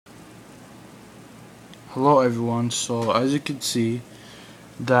Hello everyone, so as you can see,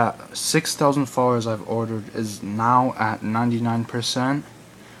 that 6,000 followers I've ordered is now at 99%,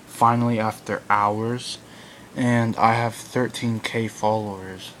 finally after hours, and I have 13k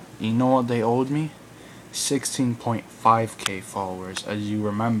followers. You know what they owed me? 16.5k followers. As you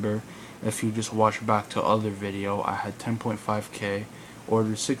remember, if you just watch back to other video, I had 10.5k,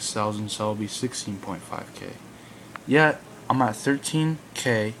 ordered 6,000, so it'll be 16.5k. Yet, I'm at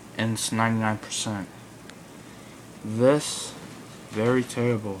 13k and it's 99%. This, very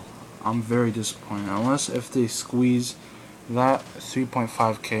terrible. I'm very disappointed. Unless if they squeeze that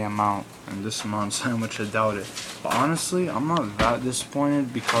 3.5k amount and this amount sandwich, I doubt it. But honestly, I'm not that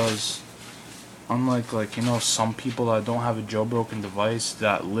disappointed because unlike some people that don't have a jailbroken device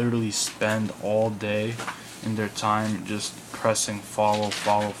that literally spend all day in their time just pressing follow,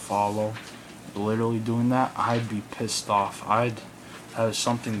 literally doing that, I'd be pissed off. I'd have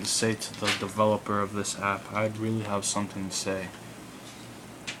something to say to the developer of this app. I'd really have something to say.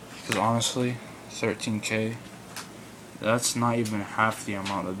 Because honestly, 13k, that's not even half the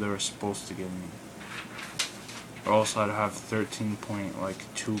amount that they were supposed to give me. Or else I'd have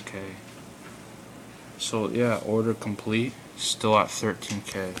 13.2k. So yeah, order complete, still at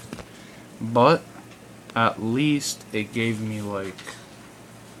 13k. But at least it gave me like,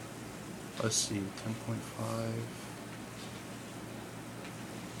 let's see, 10.5.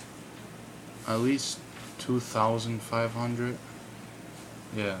 At least 2,500.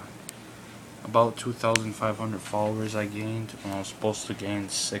 Yeah, about 2,500 followers I gained when I was supposed to gain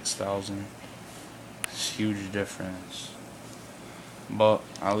 6,000. It's a huge difference. But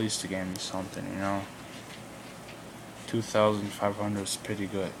at least it gave me something, 2,500 is pretty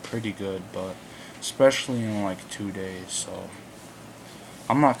good, but especially in like 2 days, so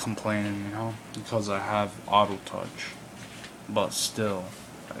I'm not complaining, because I have auto touch. But still,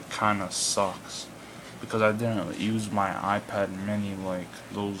 it kinda sucks because I didn't use my iPad mini like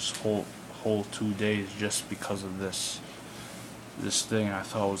those whole 2 days just because of this thing I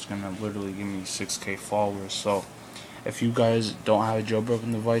thought was gonna literally give me 6k followers. So if you guys don't have a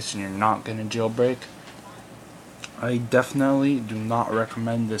jailbroken device and you're not gonna jailbreak, I definitely do not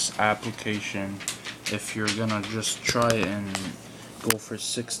recommend this application. If you're gonna just try and go for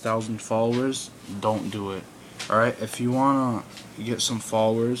 6,000 followers, don't do it. Alright, if you wanna get some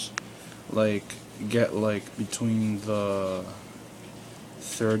followers, get between the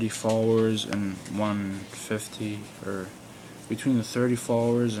 30 followers and 150, or between the 30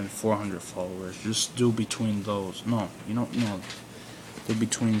 followers and 400 followers. Just do between those. No, do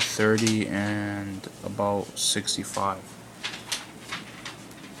between 30 and about 65.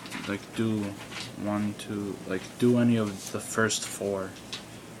 Do any of the first 4.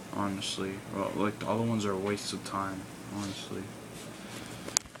 Honestly, well, the other ones are a waste of time, honestly.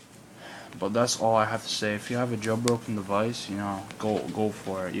 But that's all I have to say. If you have a jailbroken device, go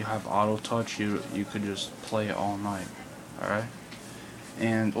for it. You have auto touch, you could just play it all night. Alright?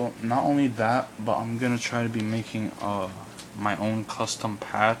 And well, not only that, but I'm gonna try to be making my own custom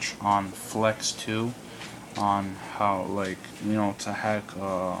patch on Flex 2 on how to hack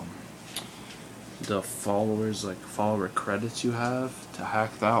the followers, follower credits you have, to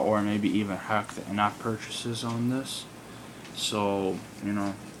hack that, or maybe even hack the in-app purchases on this. So,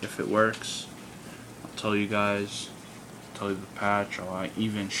 if it works, I'll tell you guys, the patch, I'll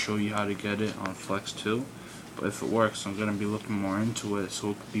even show you how to get it on Flex 2. But if it works, I'm gonna be looking more into it,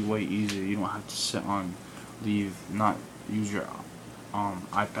 so it could be way easier. You don't have to not use your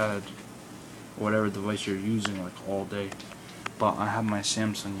iPad or whatever device you're using all day. But I have my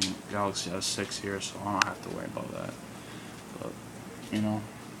Samsung Galaxy S6 here, so I don't have to worry about that. But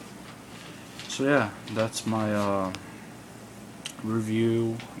so yeah, that's my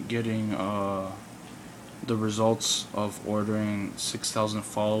review, getting the results of ordering 6,000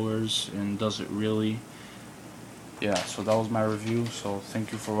 followers, and does it really. Yeah, so that was my review. So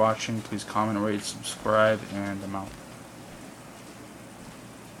thank you for watching. Please comment, rate, subscribe, and I'm out.